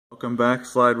Welcome back,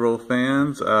 slide rule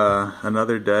fans.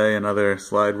 Another day, another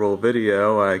slide rule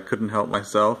video. I couldn't help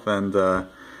myself, and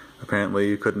apparently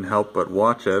you couldn't help but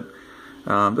watch it.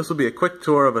 This will be a quick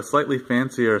tour of a slightly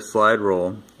fancier slide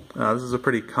rule. This is a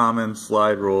pretty common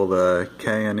slide rule, the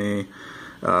K&E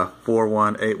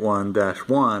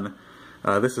 4181-1.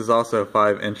 This is also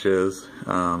 5 inches,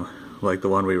 like the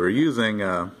one we were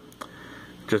using.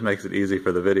 Just makes it easy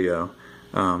for the video.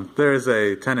 There is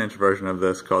a 10-inch version of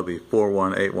this called the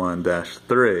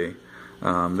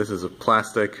 4181-3. This is a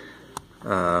plastic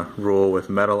rule with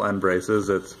metal end braces.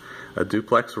 It's a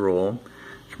duplex rule,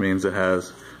 which means it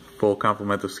has full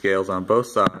complement of scales on both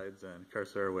sides and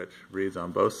cursor which reads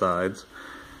on both sides.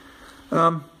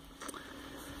 Now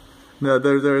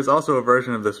there is also a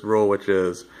version of this rule which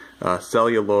is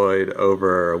celluloid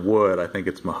over wood. I think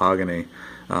it's mahogany.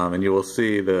 And you will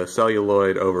see the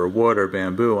celluloid over wood or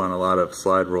bamboo on a lot of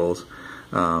slide rules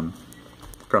from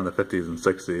the 50s and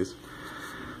 60s.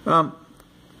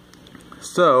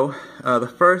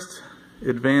 The first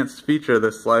advanced feature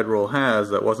this slide rule has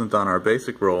that wasn't on our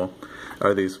basic rule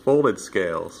are these folded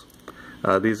scales.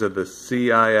 These are the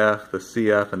CIF, the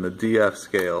CF, and the DF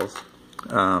scales.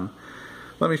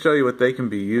 Let me show you what they can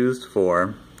be used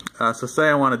for. So say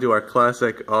I want to do our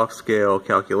classic off-scale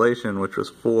calculation, which was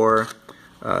 4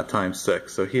 times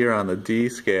 6. So here on the D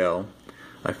scale,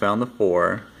 I found the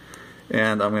 4,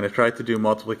 and I'm going to try to do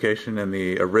multiplication in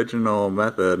the original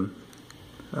method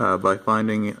by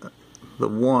finding the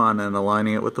 1 and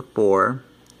aligning it with the 4.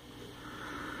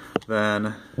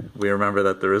 Then we remember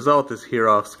that the result is here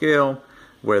off scale,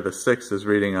 where the 6 is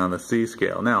reading on the C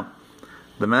scale. Now,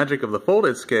 the magic of the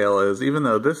folded scale is, even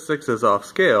though this 6 is off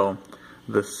scale,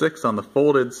 the 6 on the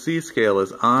folded C scale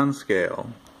is on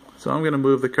scale. So I'm going to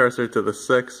move the cursor to the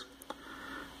 6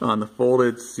 on the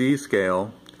folded C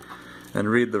scale and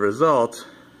read the result,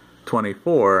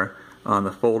 24, on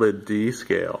the folded D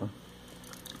scale.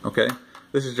 Okay,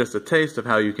 this is just a taste of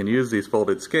how you can use these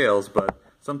folded scales, but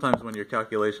sometimes when your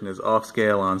calculation is off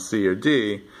scale on C or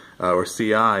D, or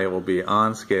CI, it will be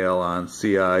on scale on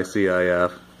CI,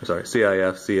 CIF,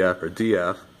 CF, or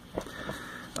DF.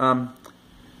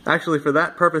 Actually, for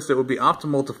that purpose, it would be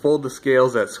optimal to fold the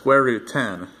scales at square root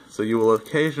 10. So you will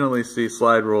occasionally see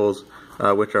slide rules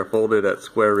which are folded at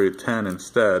square root 10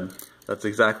 instead. That's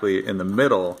exactly in the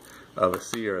middle of a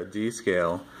C or a D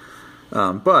scale.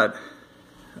 But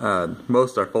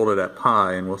most are folded at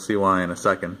pi, and we'll see why in a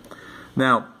second.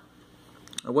 Now,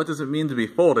 what does it mean to be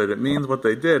folded? It means what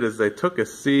they did is they took the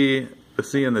C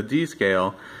and the D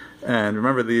scale, and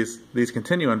remember these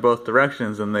continue in both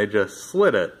directions, and they just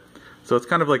slit it. So it's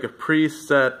kind of like a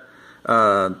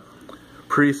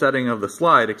presetting of the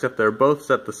slide, except they're both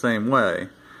set the same way,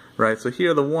 right? So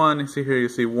here the 1, you see here, you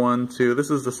see 1, 2. This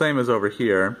is the same as over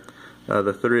here.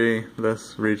 The 3,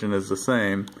 this region is the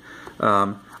same.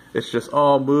 It's just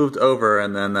all moved over,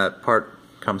 and then that part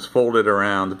comes folded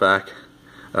around back,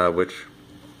 which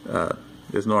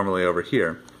is normally over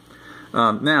here.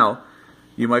 Now,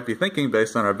 you might be thinking,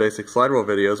 based on our basic slide rule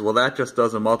videos, well, that just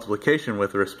does a multiplication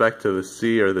with respect to the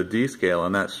C or the D scale,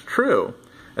 and that's true.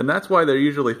 And that's why they're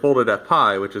usually folded at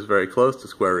pi, which is very close to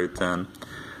square root 10.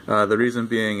 The reason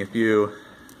being,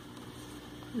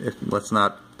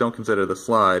 don't consider the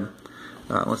slide.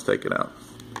 Let's take it out.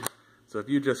 So if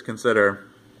you just consider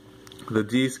the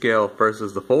D scale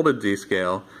versus the folded D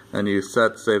scale, and you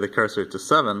set, say, the cursor to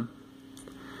 7,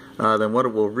 then what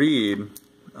it will read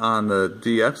on the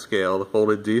DF scale, the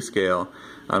folded D scale,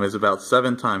 is about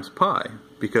 7 times pi,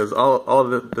 because all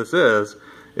this is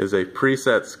a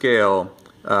preset scale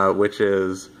which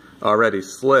is already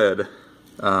slid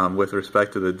with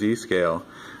respect to the D scale.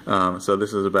 So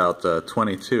this is about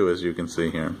 22, as you can see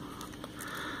here.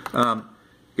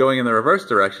 Going in the reverse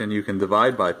direction, you can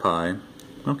divide by pi.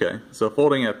 Okay, so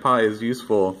folding at pi is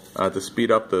useful to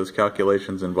speed up those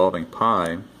calculations involving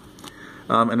pi.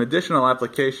 An additional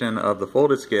application of the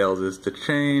folded scales is to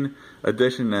chain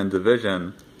addition and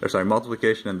division,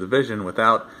 multiplication and division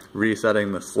without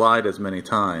resetting the slide as many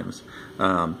times.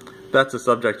 That's a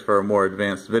subject for a more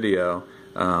advanced video,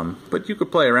 but you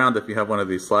could play around if you have one of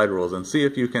these slide rules and see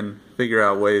if you can figure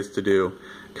out ways to do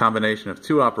a combination of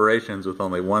 2 operations with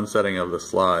only 1 setting of the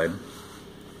slide.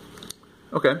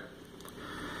 Okay.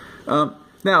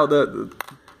 Now, the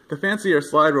fancier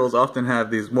slide rules often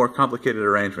have these more complicated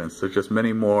arrangements. There's just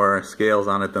many more scales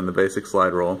on it than the basic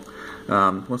slide rule.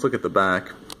 Let's look at the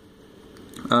back.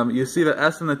 You see the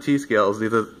S and the T scales,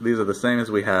 these are the same as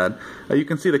we had. You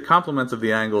can see the complements of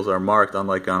the angles are marked,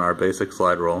 unlike on our basic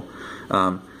slide rule.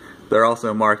 They're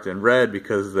also marked in red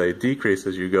because they decrease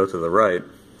as you go to the right.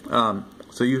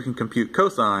 So you can compute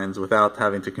cosines without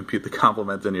having to compute the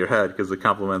complement in your head, because the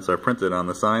complements are printed on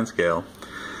the sine scale.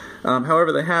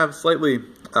 However, they have slightly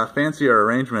fancier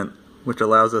arrangement, which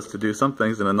allows us to do some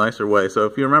things in a nicer way. So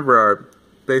if you remember our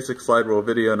basic slide rule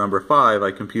video number 5,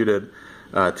 I computed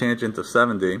tangent of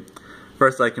 70.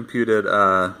 First I computed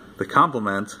the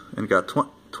complement and got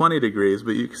 20 degrees,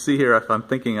 but you can see here if I'm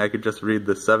thinking I could just read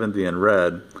the 70 in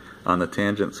red on the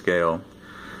tangent scale.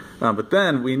 But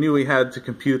then we knew we had to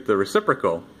compute the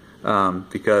reciprocal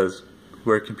because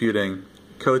we're computing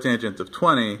cotangent of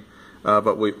 20,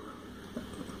 but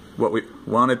what we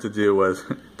wanted to do was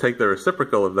take the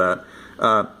reciprocal of that,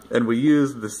 and we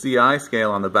used the CI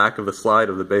scale on the back of the slide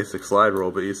of the basic slide rule.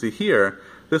 But you see here,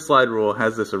 this slide rule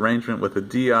has this arrangement with a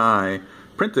DI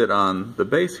printed on the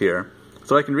base here.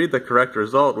 So I can read the correct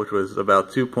result, which was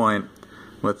about 2.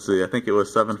 Let's see, I think it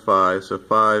was 7.5, so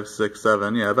 5, 6,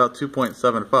 7, yeah, about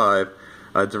 2.75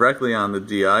 directly on the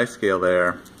DI scale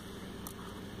there,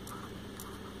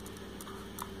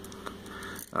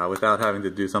 without having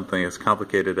to do something as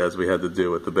complicated as we had to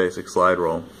do with the basic slide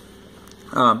rule.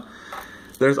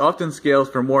 There's often scales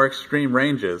for more extreme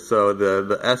ranges, so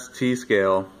the ST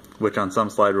scale, which on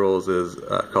some slide rules is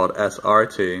called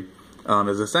SRT,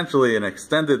 is essentially an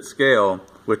extended scale,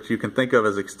 which you can think of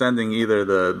as extending either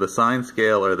the sine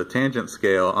scale or the tangent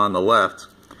scale on the left.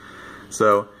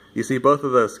 So you see both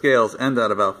of those scales end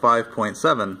at about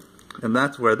 5.7, and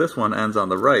that's where this one ends on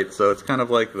the right. So it's kind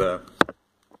of like I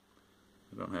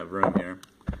don't have room here.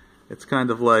 It's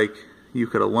kind of like you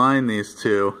could align these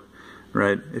two,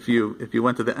 right? If you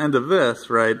went to the end of this,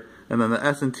 right, and then the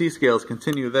S and T scales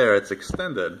continue there, it's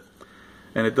extended.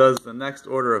 And it does the next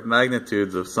order of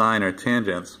magnitudes of sine or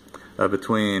tangents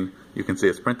between, you can see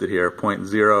it's printed here,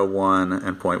 0.01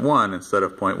 and 0.1 instead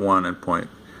of 0.1 and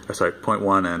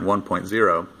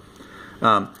 1.0.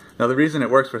 Now the reason it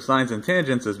works for sines and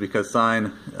tangents is because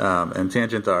sine and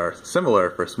tangent are similar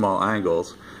for small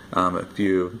angles. If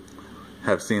you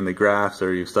have seen the graphs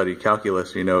or you've studied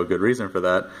calculus, you know a good reason for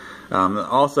that.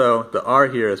 Also, the R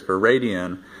here is for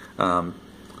radian.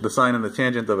 The sine and the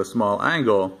tangent of a small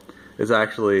angle is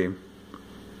actually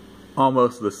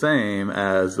almost the same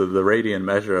as the radian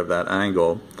measure of that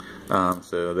angle.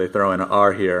 So they throw in an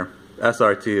R here.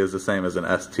 SRT is the same as an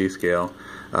ST scale,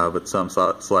 but some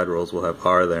slide rules will have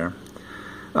R there.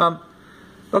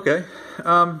 Okay.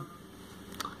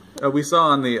 We saw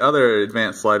on the other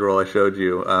advanced slide rule I showed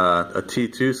you a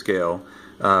T2 scale,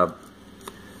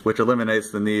 which eliminates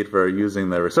the need for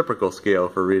using the reciprocal scale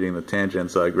for reading the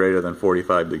tangents greater than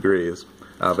 45 degrees.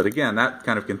 But again, that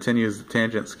kind of continues the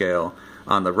tangent scale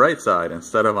on the right side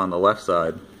instead of on the left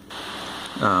side.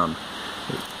 The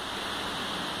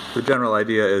general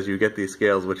idea is you get these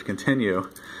scales which continue,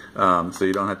 so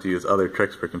you don't have to use other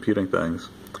tricks for computing things.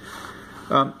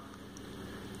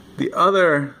 The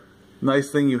other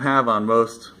nice thing you have on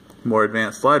most more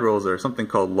advanced slide rules are something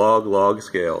called log-log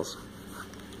scales.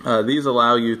 These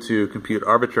allow you to compute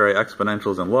arbitrary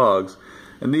exponentials and logs,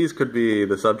 and these could be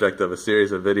the subject of a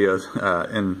series of videos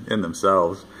in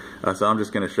themselves. So I'm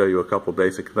just going to show you a couple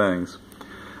basic things.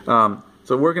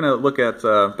 So we're going to look at,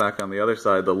 back on the other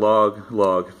side, the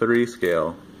log-3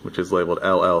 scale, which is labeled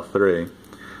LL3.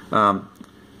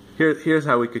 Here's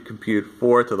how we could compute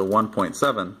 4 to the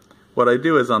 1.7. What I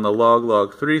do is on the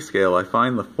log-3 scale, I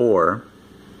find the 4.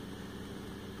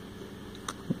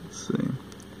 Let's see.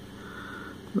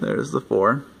 There's the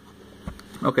 4.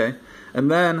 Okay.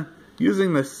 And then,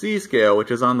 using the C scale,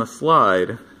 which is on the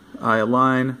slide, I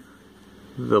align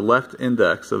the left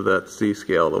index of that C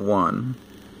scale, the 1.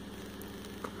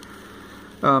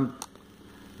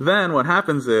 Then what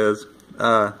happens is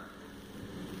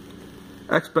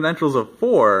exponentials of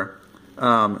 4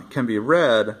 can be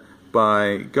read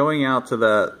by going out to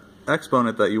that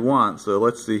exponent that you want. So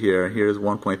let's see here. Here's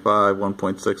 1.5,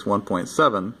 1.6,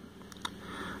 1.7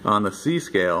 on the C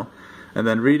scale. And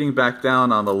then reading back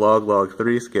down on the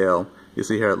log-3 scale, you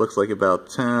see here it looks like about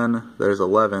 10, there's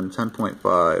 11,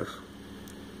 10.5.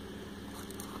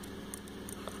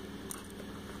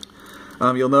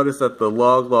 You'll notice that the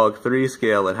log-3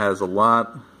 scale, it has a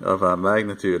lot of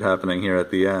magnitude happening here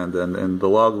at the end, and the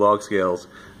log-log scales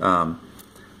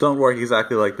don't work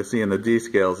exactly like the C and the D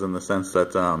scales in the sense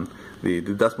that the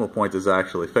decimal point is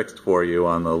actually fixed for you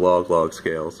on the log-log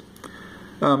scales.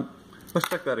 Let's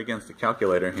check that against the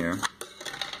calculator here.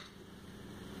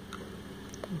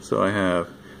 So I have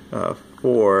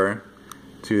 4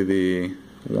 to the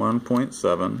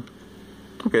 1.7.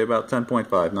 Okay, about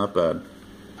 10.5, not bad.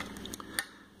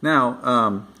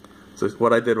 Now, so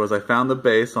what I did was I found the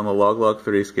base on the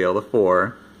log-3 scale, the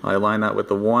 4. I aligned that with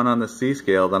the 1 on the C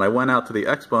scale. Then I went out to the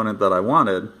exponent that I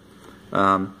wanted,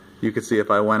 you could see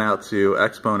if I went out to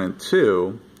exponent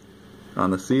 2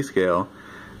 on the C scale,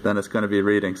 then it's going to be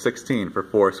reading 16 for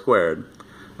 4 squared.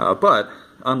 But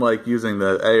unlike using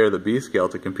the A or the B scale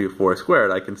to compute 4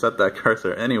 squared, I can set that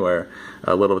cursor anywhere,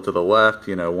 a little to the left,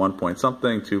 1 point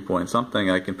something, 2 point something.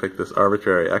 I can pick this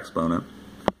arbitrary exponent.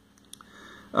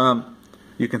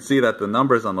 You can see that the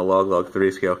numbers on the log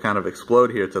 3 scale kind of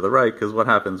explode here to the right, because what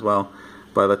happens? Well,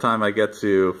 by the time I get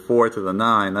to 4 to the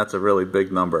 9, that's a really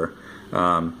big number.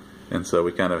 And so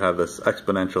we kind of have this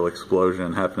exponential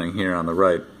explosion happening here on the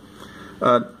right.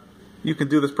 You can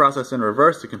do this process in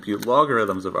reverse to compute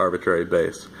logarithms of arbitrary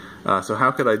base. So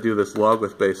how could I do this log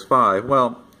with base 5?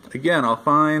 Well, again, I'll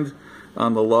find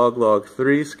on the log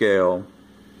 3 scale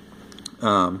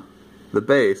the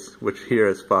base, which here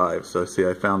is 5. So see,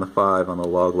 I found the 5 on the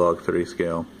log 3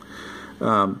 scale.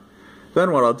 Then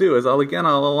what I'll do is I'll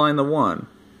align the 1.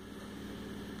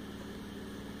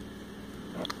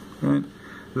 Right?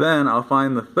 Then I'll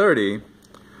find the 30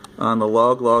 on the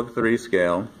log 3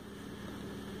 scale.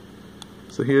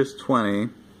 So here's 20,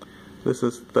 this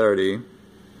is 30,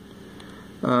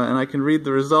 and I can read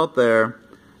the result there.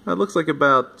 It looks like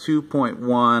about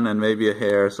 2.1 and maybe a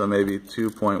hair, so maybe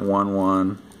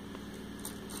 2.11.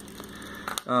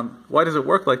 Why does it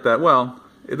work like that? Well,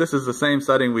 this is the same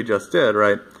setting we just did,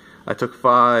 right? I took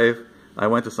 5, I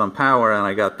went to some power, and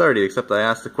I got 30, except I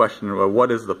asked the question, well,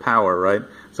 what is the power, right?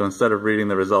 So instead of reading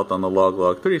the result on the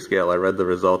log 3 scale, I read the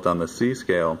result on the C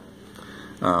scale.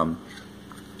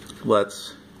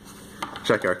 Let's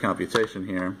check our computation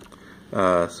here.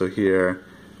 So here,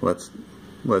 let's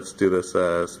do this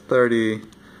as 30.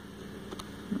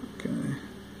 Okay.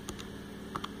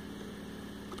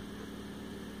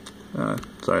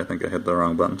 Sorry, I think I hit the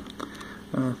wrong button.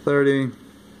 30.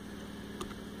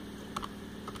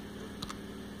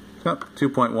 Oh,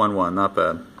 2.11, not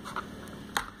bad.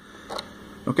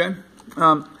 Okay.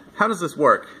 How does this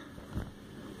work?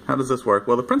 How does this work?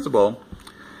 Well, the principle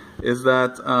is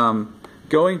that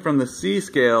going from the C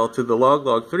scale to the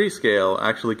log 3 scale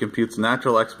actually computes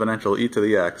natural exponential e to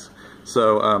the x.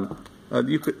 So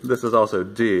this is also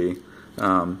D.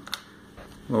 Well,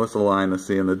 let's align the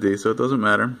C and the D so it doesn't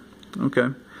matter. Okay.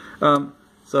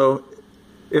 So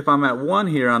if I'm at 1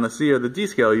 here on the C or the D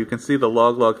scale, you can see the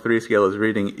log 3 scale is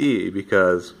reading E,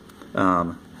 because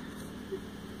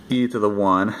e to the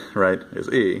 1, right, is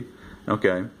E.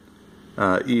 Okay.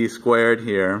 E squared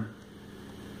here,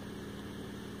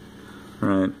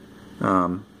 right,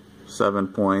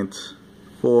 7.4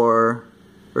 or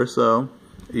so,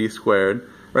 E squared,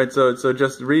 right, so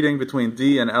just reading between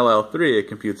D and LL3, it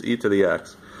computes e to the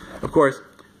x. Of course,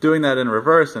 doing that in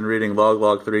reverse and reading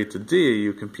log 3 to D,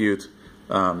 you compute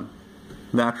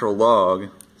natural log.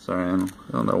 Sorry, I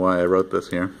don't know why I wrote this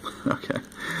here. Okay,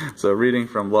 so reading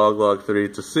from log 3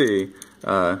 to C,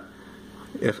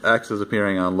 if x is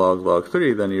appearing on log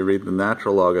 3, then you read the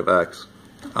natural log of x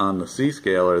on the C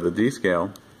scale or the D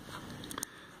scale.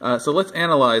 So let's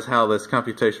analyze how this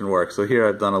computation works. So here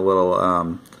I've done a little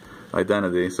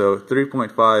identity. So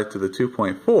 3.5 to the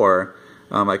 2.4,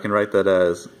 I can write that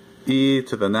as e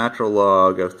to the natural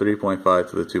log of 3.5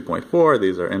 to the 2.4.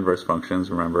 These are inverse functions,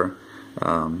 remember.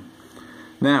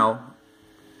 Now,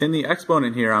 in the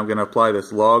exponent here, I'm going to apply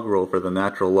this log rule for the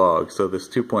natural log. So this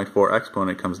 2.4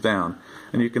 exponent comes down.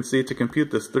 And you can see to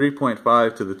compute this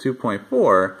 3.5 to the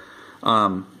 2.4,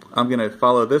 I'm going to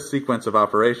follow this sequence of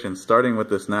operations starting with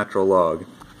this natural log.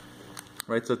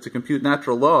 Right, so to compute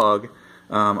natural log,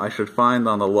 I should find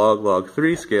on the log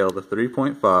 3 scale the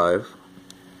 3.5.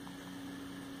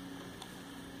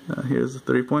 Here's the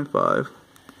 3.5.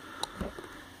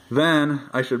 Then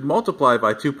I should multiply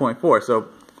by 2.4. So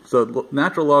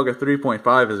natural log of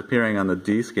 3.5 is appearing on the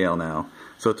D scale now.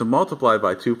 So to multiply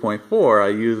by 2.4, I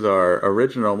use our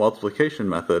original multiplication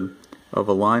method of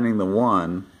aligning the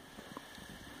 1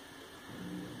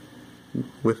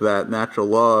 with that natural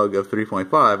log of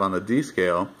 3.5 on the D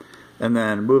scale, and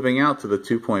then moving out to the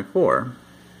 2.4.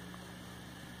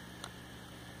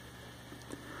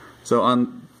 So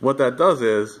what that does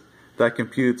is that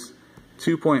computes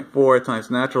 2.4 times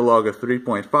natural log of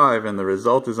 3.5, and the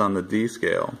result is on the D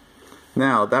scale.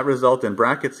 Now, that result in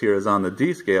brackets here is on the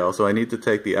D scale, so I need to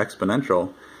take the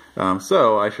exponential.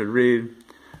 So I should read,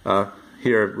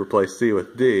 here replace C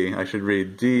with D, I should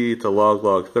read D to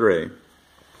log 3.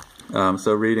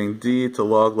 So reading D to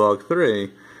log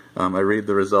 3, I read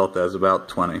the result as about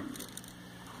 20.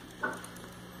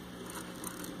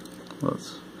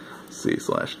 Let's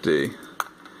C/D.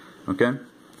 Okay?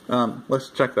 Let's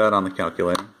check that on the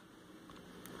calculator.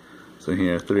 So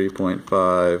here,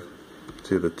 3.5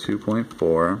 to the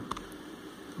 2.4.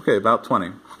 Okay, about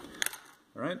 20.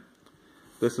 Alright?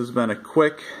 This has been a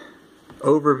quick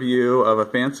overview of a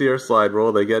fancier slide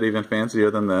rule. They get even fancier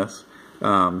than this.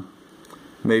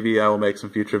 Maybe I will make some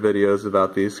future videos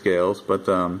about these scales, but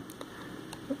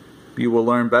you will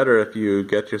learn better if you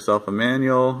get yourself a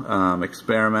manual,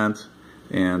 experiment,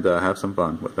 and have some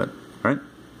fun with it. All right?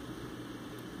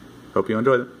 Hope you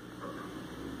enjoyed it.